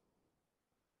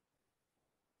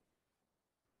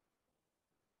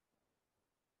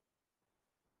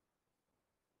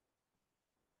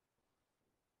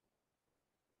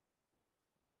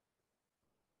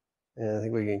 And I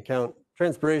think we can count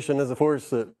transpiration as a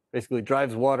force that basically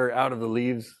drives water out of the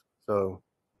leaves. So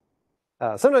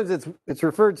sometimes it's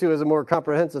referred to as a more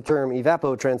comprehensive term,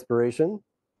 evapotranspiration.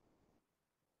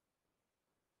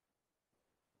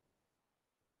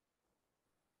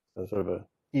 So sort of a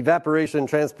evaporation,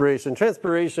 transpiration.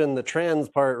 Transpiration, the trans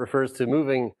part refers to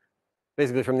moving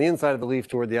basically from the inside of the leaf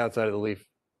toward the outside of the leaf.